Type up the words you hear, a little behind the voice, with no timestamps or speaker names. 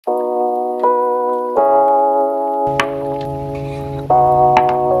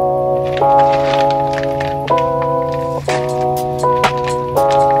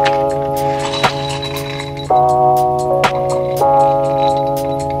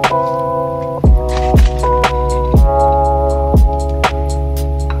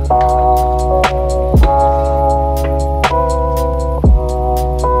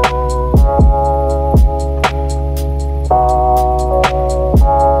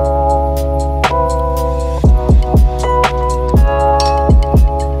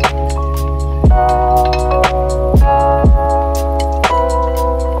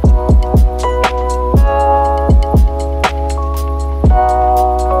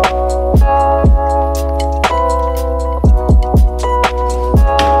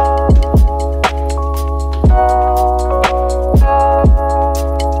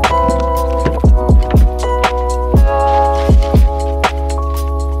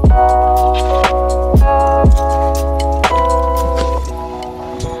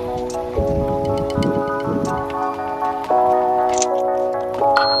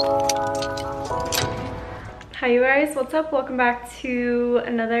up? Welcome back to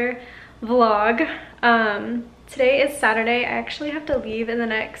another vlog. Today is Saturday. I actually have to leave in the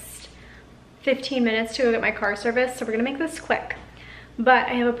next 15 minutes to go get my car serviced, so we're gonna make this quick. But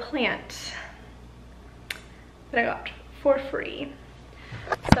I have a plant that I got for free.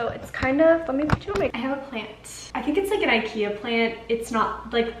 So it's kind of, let me put you on my, I have a plant. I think it's like an IKEA plant. It's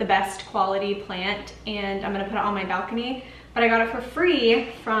not like the best quality plant, and I'm gonna put it on my balcony. But I got it for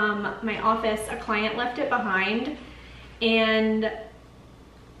free from my office. A client left it behind and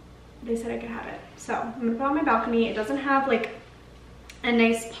they said I could have it. So I'm gonna put it on my balcony. It doesn't have like a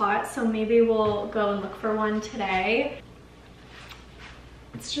nice pot, so maybe we'll go and look for one today.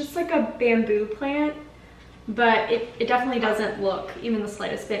 It's just like a bamboo plant, but it definitely doesn't look even the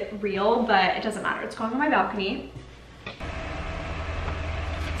slightest bit real, but it doesn't matter. It's going on my balcony.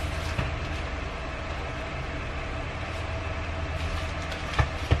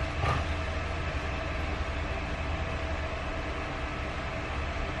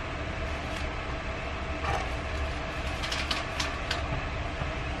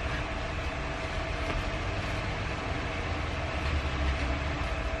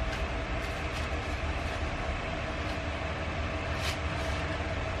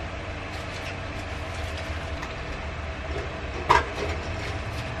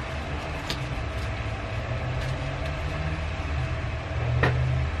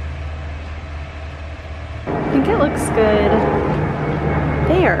 I think it looks good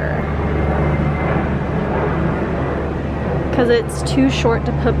there because it's too short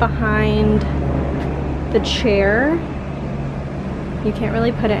to put behind the chair. You can't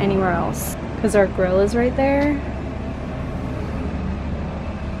really put it anywhere else because our grill is right there.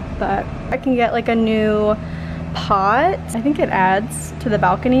 But I can get like a new pot. I think it adds to the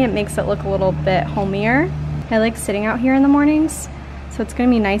balcony. It makes it look a little bit homier. I like sitting out here in the mornings, so it's gonna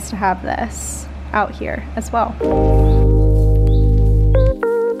be nice to have this out here as well.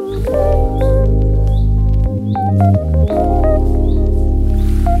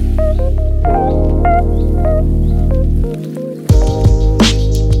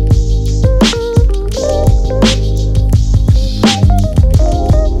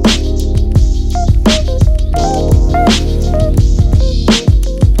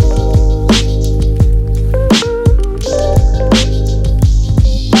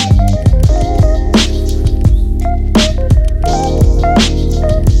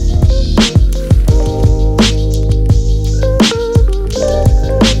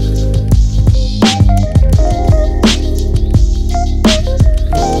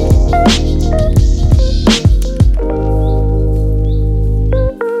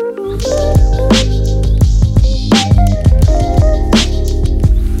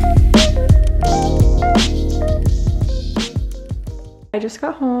 I just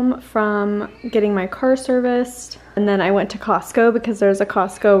got home from getting my car serviced, and then I went to Costco because there's a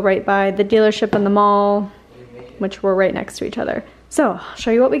Costco right by the dealership and the mall, which were right next to each other. So I'll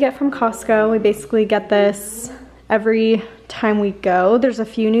show you what we get from Costco. We basically get this every time we go. There's a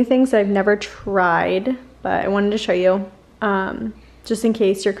few new things that I've never tried, but I wanted to show you just in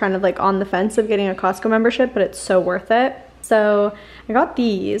case you're kind of like on the fence of getting a Costco membership, but it's so worth it. So I got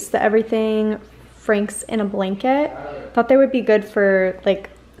these, the Everything Franks in a blanket. Thought they would be good for like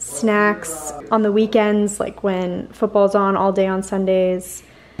snacks on the weekends, like when football's on all day on Sundays.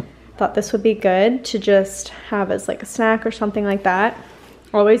 Thought this would be good to just have as like a snack or something like that.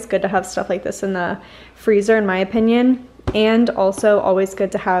 Always good to have stuff like this in the freezer, in my opinion. And also always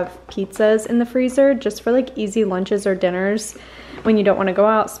good to have pizzas in the freezer just for like easy lunches or dinners when you don't want to go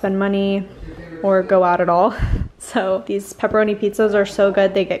out, spend money, or go out at all. So these pepperoni pizzas are so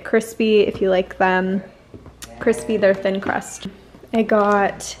good. They get crispy if you like them crispy. They're thin crust. I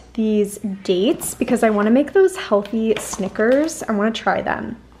got these dates because I want to make those healthy Snickers. I want to try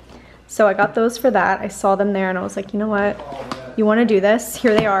them. So I got those for that. I saw them there and I was like, you know what? You want to do this?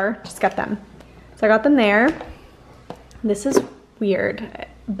 Here they are. Just get them. So I got them there. This is weird,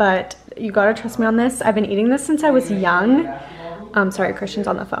 but you gotta trust me on this. I've been eating this since I was young. Sorry, Christian's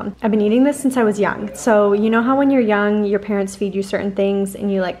on the phone. I've been eating this since I was young. So you know how when you're young, your parents feed you certain things and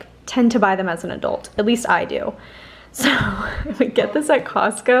you like tend to buy them as an adult. At least I do. So we get this at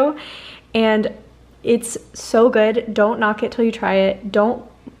Costco and it's so good. Don't knock it till you try it. Don't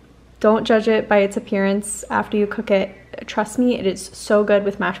judge it by its appearance after you cook it. Trust me, it is so good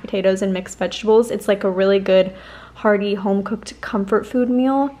with mashed potatoes and mixed vegetables. It's like a really good, hearty, home-cooked comfort food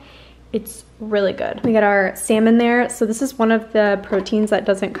meal. It's really good. We got our salmon there. So this is one of the proteins that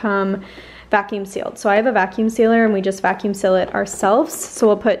doesn't come vacuum sealed. So I have a vacuum sealer and we just vacuum seal it ourselves. So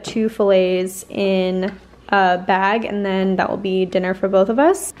we'll put 2 fillets in bag, and then that will be dinner for both of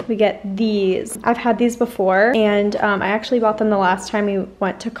us. We get these. I've had these before, and I actually bought them the last time we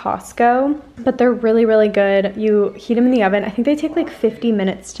went to Costco, but they're really, really good. You heat them in the oven. I think they take like 50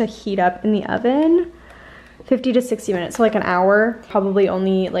 minutes to heat up in the oven. 50 to 60 minutes, so like an hour. Probably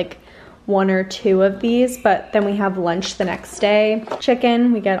only like 1 or 2 of these, but then we have lunch the next day.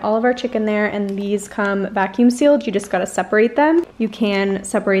 Chicken, we get all of our chicken there, and these come vacuum sealed. You just gotta separate them. You can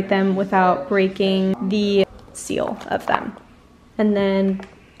separate them without breaking the seal of them. And then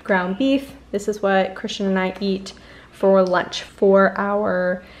ground beef. This is what Christian and I eat for lunch for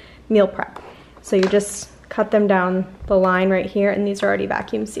our meal prep. So you just cut them down the line right here, and these are already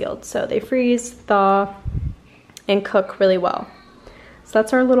vacuum sealed. So they freeze, thaw, and cook really well. So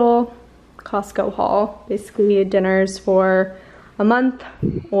that's our little Costco haul. Basically dinners for a month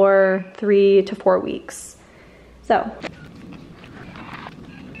or 3 to 4 weeks. So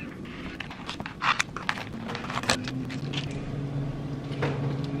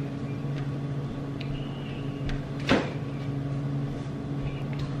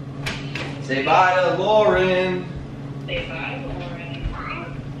say bye to Lauren. Say bye, Lauren.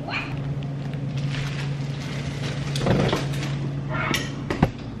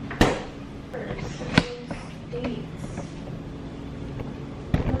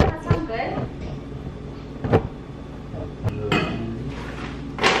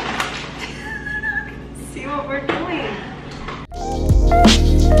 see what we're doing.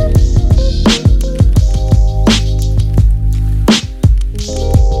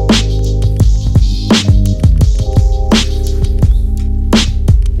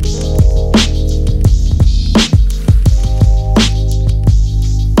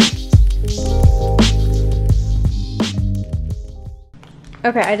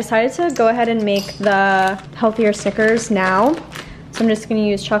 Okay, I decided to go ahead and make the healthier Snickers now. So I'm just gonna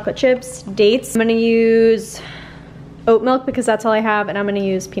use chocolate chips, dates. I'm gonna use oat milk because that's all I have, and I'm gonna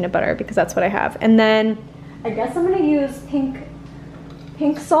use peanut butter because that's what I have. And then I guess I'm gonna use pink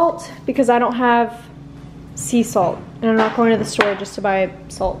salt because I don't have sea salt, and I'm not going to the store just to buy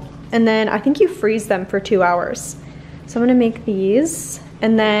salt. And then I think you freeze them for 2 hours. So I'm gonna make these,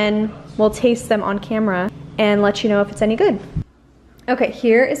 and then we'll taste them on camera and let you know if it's any good. Okay,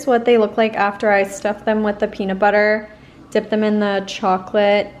 here is what they look like after I stuff them with the peanut butter, dip them in the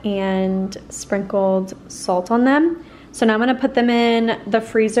chocolate, and sprinkled salt on them. So now I'm gonna put them in the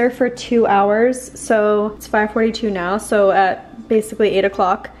freezer for 2 hours. So it's 5:42 now, so at basically 8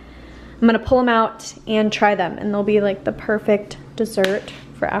 o'clock, I'm gonna pull them out and try them, and they'll be like the perfect dessert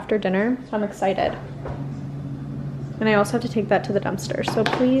for after dinner. So I'm excited. And I also have to take that to the dumpster, so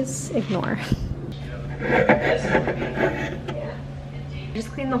please ignore. I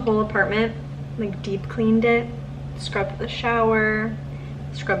just cleaned the whole apartment, like deep cleaned it, scrubbed the shower,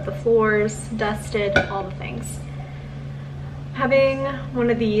 scrubbed the floors, dusted, all the things. Having one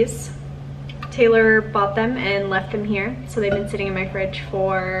of these. Taylor bought them and left them here, so they've been sitting in my fridge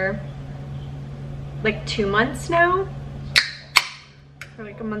for like 2 months now, for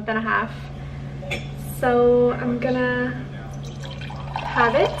like a month and a half. So I'm gonna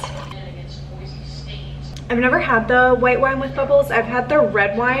have it. I've never had the white wine with bubbles. I've had the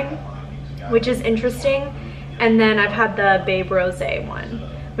red wine, which is interesting, and then I've had the Babe Rosé one,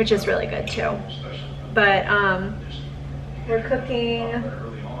 which is really good too. But we're cooking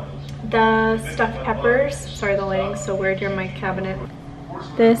the stuffed peppers. Sorry, the lighting's so weird here in my cabinet.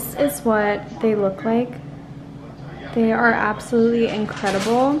 This is what they look like. They are absolutely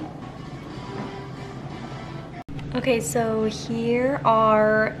incredible. Okay, so here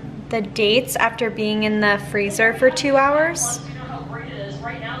are the dates after being in the freezer for 2 hours.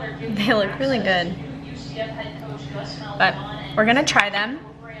 They look really good. But we're gonna try them.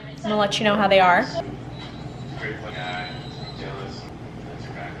 I'm gonna let you know how they are.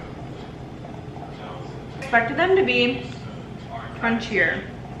 Expected them to be crunchier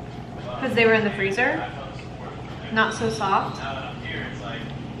because they were in the freezer. Not so soft.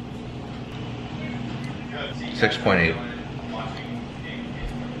 6.8.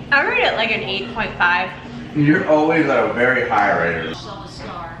 I rate it like an 8.5. You're always at a very high rater. On the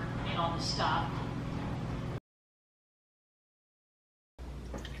star and on the stop.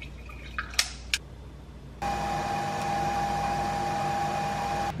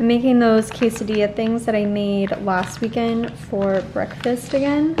 I'm making those quesadilla things that I made last weekend for breakfast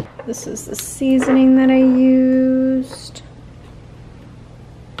again. This is the seasoning that I used.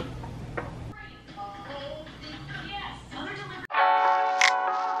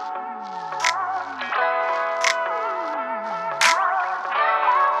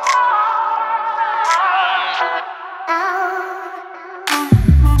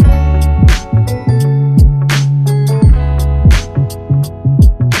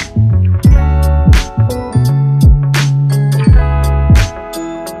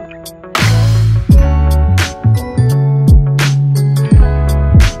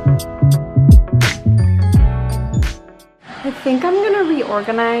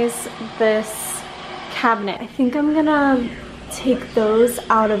 organize this cabinet. I think I'm gonna take those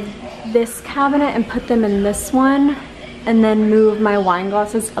out of this cabinet and put them in this one, and then move my wine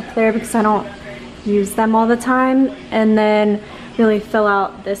glasses up there because I don't use them all the time, and then really fill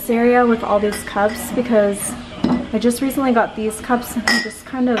out this area with all these cups because I just recently got these cups and I'm just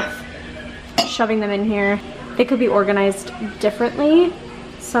kind of shoving them in here. They could be organized differently,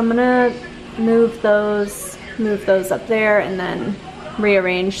 so I'm gonna move those up there and then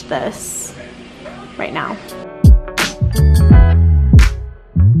rearrange this right now.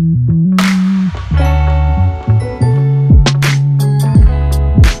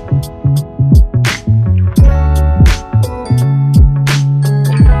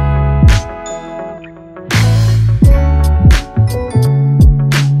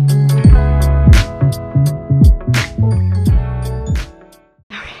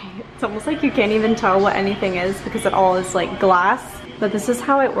 It's almost like you can't even tell what anything is because it all is like glass, but this is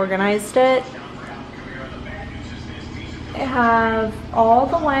how I organized it. I have all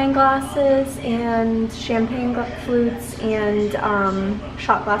the wine glasses and champagne flutes and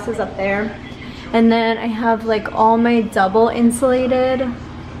shot glasses up there, and then I have like all my double insulated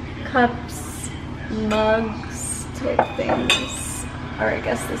cups, mugs type things, or I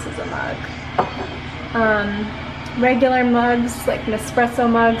guess this is a mug. Regular mugs, like Nespresso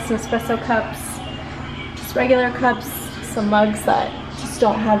mugs, Nespresso cups, just regular cups, some mugs that just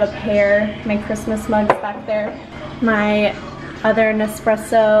don't have a pair, my Christmas mugs back there, my other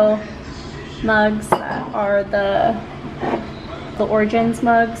Nespresso mugs that are the Origins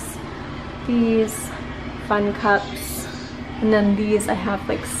mugs, these fun cups, and then these I have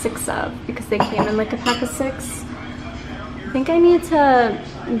like 6 of because they came in like a pack of 6. I think I need to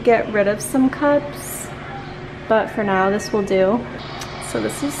get rid of some cups, but for now this will do. So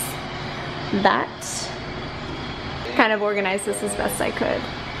this is that. Kind of organized this as best I could.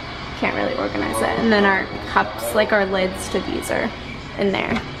 Can't really organize it. And then our cups, like our lids to these, are in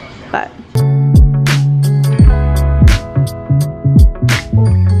there. But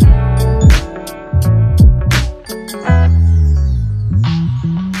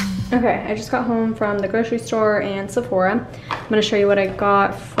okay, I just got home from the grocery store and Sephora. I'm gonna show you what I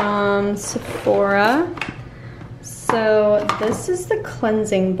got from Sephora. So this is the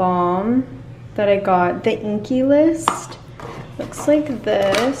cleansing balm that I got, the Inky List. Looks like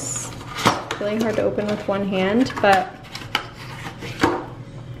this. Really hard to open with one hand, but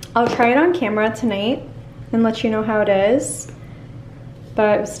I'll try it on camera tonight and let you know how it is.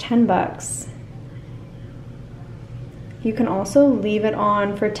 But it was 10 bucks. You can also leave it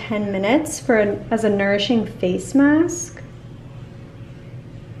on for 10 minutes as a nourishing face mask.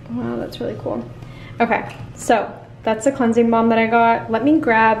 Wow, that's really cool. Okay, so that's the cleansing balm that I got. Let me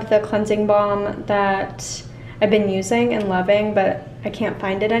grab the cleansing balm that I've been using and loving, but I can't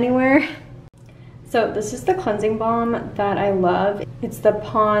find it anywhere. So this is the cleansing balm that I love. It's the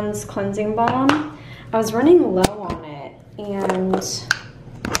Pond's cleansing balm. I was running low on it, and this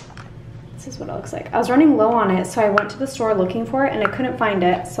is what it looks like. I was running low on it, so I went to the store looking for it and I couldn't find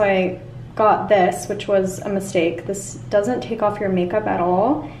it, so I got this, which was a mistake. This doesn't take off your makeup at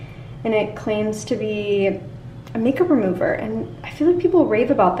all, and it claims to be a makeup remover, and I feel like people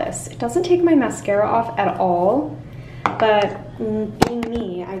rave about this. It doesn't take my mascara off at all, but being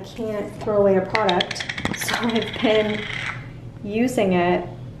me, I can't throw away a product, so I've been using it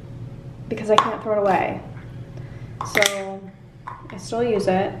because I can't throw it away. So I still use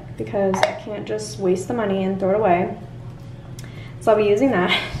it because I can't just waste the money and throw it away. So I'll be using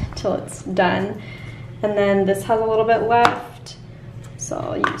that until it's done. And then this has a little bit left, so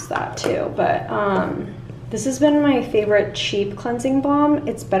I'll use that too. But this has been my favorite cheap cleansing balm.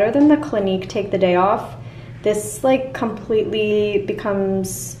 It's better than the Clinique Take the Day Off. This like completely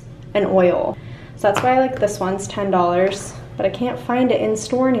becomes an oil. So that's why I like this one's $10, but I can't find it in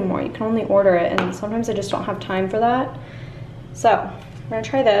store anymore. You can only order it, and sometimes I just don't have time for that. So we're gonna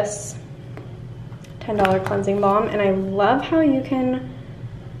try this $10 cleansing balm, and I love how you can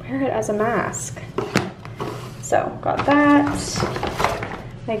wear it as a mask. So got that.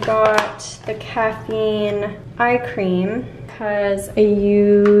 I got the caffeine eye cream because I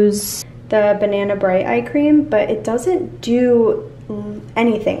use the Banana Bright eye cream, but it doesn't do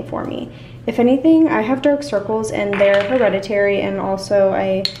anything for me. If anything, I have dark circles and they're hereditary, and also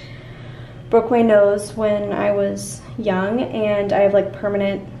I broke my nose when I was young and I have like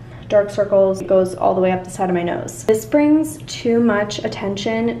permanent dark circles. It goes all the way up the side of my nose. This brings too much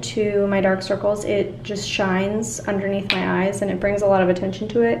attention to my dark circles. It just shines underneath my eyes and it brings a lot of attention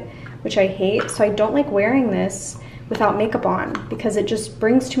to it, which I hate. So I don't like wearing this without makeup on because it just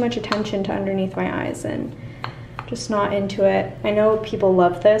brings too much attention to underneath my eyes and Just not into it. I know people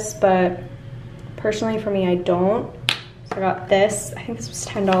love this, but personally for me, I don't. So I got this. I think this was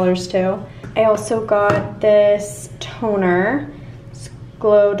 $10 too. I also got this toner.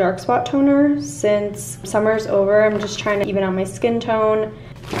 Glow Dark Spot Toner. Since summer's over, I'm just trying to even out my skin tone.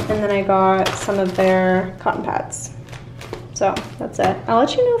 And then I got some of their cotton pads. So that's it. I'll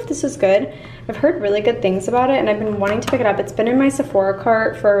let you know if this is good. I've heard really good things about it and I've been wanting to pick it up. It's been in my Sephora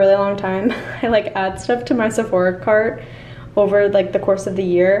cart for a really long time. I like add stuff to my Sephora cart over like the course of the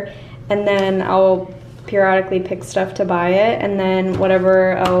year, and then I'll periodically pick stuff to buy it, and then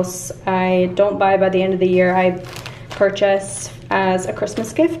whatever else I don't buy by the end of the year, I purchase as a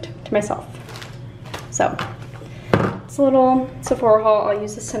Christmas gift to myself. So it's a little Sephora haul. I'll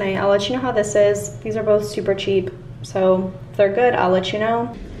use this tonight. I'll let you know how this is. These are both super cheap, so if they're good, I'll let you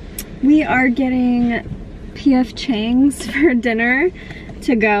know. We are getting P.F. Chang's for dinner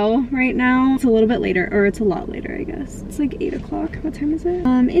to go right now. It's a little bit later, or it's a lot later, I guess. It's like 8 o'clock. What time is it?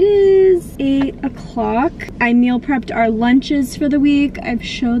 It is 8 o'clock. I meal prepped our lunches for the week. I've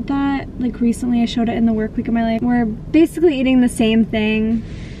showed that, like recently I showed it in the work week of my life. We're basically eating the same thing.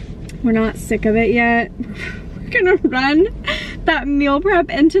 We're not sick of it yet. We're gonna run that meal prep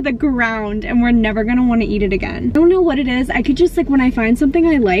into the ground and we're never gonna want to eat it again. I don't know what it is. I could just, like, when I find something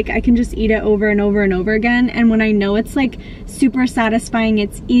I like, I can just eat it over and over and over again. And when I know it's like super satisfying,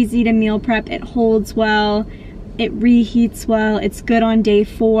 it's easy to meal prep, it holds well, it reheats well, it's good on day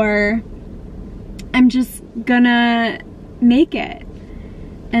 4, I'm just gonna make it.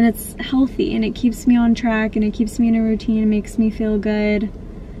 And it's healthy and it keeps me on track and it keeps me in a routine, it makes me feel good.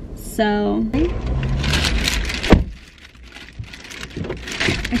 So I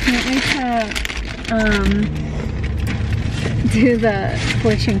can't wait to do the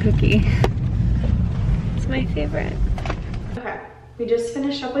fortune cookie. It's my favorite. Okay, we just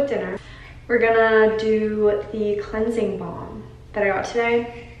finished up with dinner. We're gonna do the cleansing balm that I got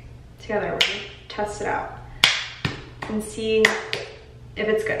today together. We're gonna test it out and see if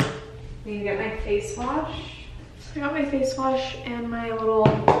it's good. I'm gonna get my face wash. So I got my face wash and my little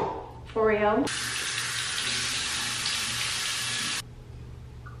Foreo.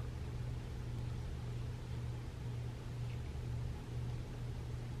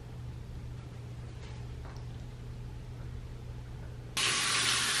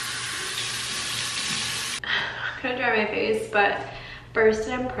 Gonna dry my face, but first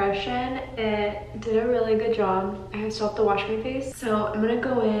impression, it did a really good job. I still have to wash my face, so I'm gonna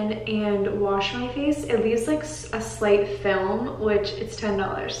go in and wash my face. It leaves like a slight film, which it's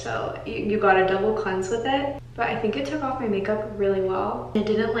 $10, so you got a double cleanse with it. But I think it took off my makeup really well. It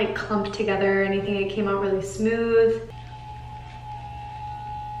didn't like clump together or anything. It came out really smooth.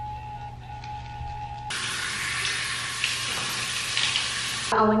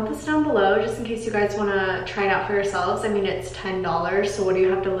 I'll link this down below just in case you guys want to try it out for yourselves. I mean, it's $10, so what do you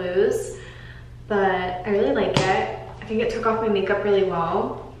have to lose? But I really like it. I think it took off my makeup really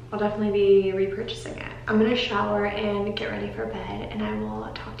well. I'll definitely be repurchasing it. I'm gonna shower and get ready for bed, and I will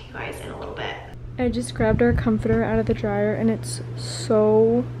talk to you guys in a little bit. I just grabbed our comforter out of the dryer and it's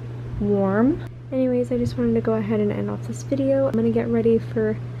so warm. Anyways, I just wanted to go ahead and end off this video. I'm gonna get ready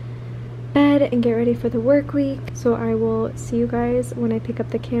for bed and get ready for the work week, so I will see you guys when I pick up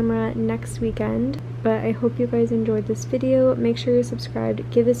the camera next weekend. But I hope you guys enjoyed this video. Make sure you're subscribed,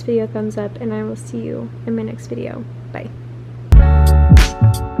 give this video a thumbs up, and I will see you in my next video. Bye.